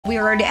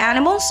Weird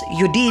animals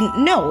you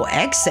didn't know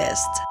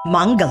exist.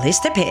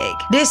 Mangalistan pig.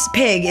 This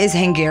pig is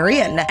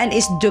Hungarian and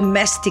is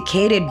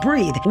domesticated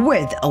breed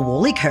with a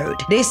woolly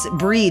coat. This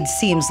breed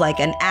seems like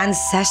an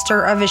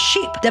ancestor of a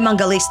sheep. The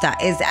Mangalistan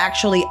is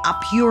actually a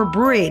pure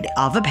breed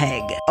of a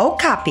pig.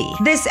 Okapi.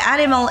 This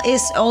animal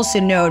is also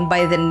known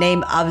by the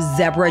name of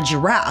zebra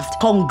giraffe,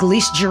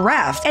 Congolese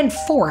giraffe, and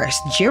forest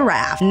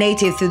giraffe,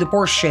 native to the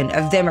portion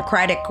of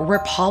Democratic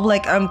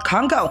Republic of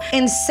Congo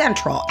in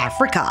Central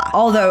Africa.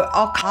 Although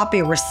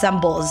okapi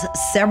resembles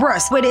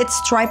zebras with its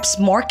stripes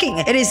marking,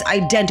 it is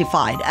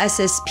identified as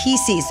a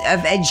species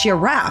of a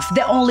giraffe,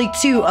 the only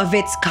two of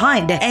its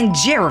kind and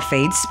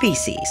giraffid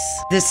species.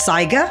 The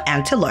saiga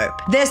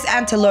antelope. This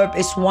antelope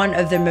is one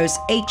of the most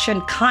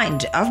ancient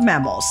kind of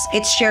mammals.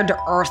 It shared the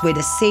earth with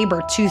the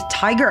saber-toothed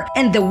tiger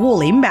and the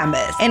woolly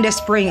mammoth. In the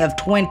spring of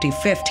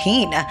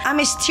 2015, a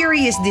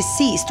mysterious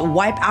disease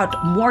wiped out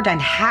more than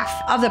half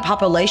of the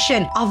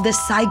population of the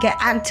saiga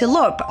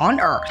antelope on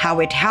Earth. How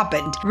it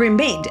happened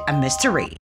remained a mystery.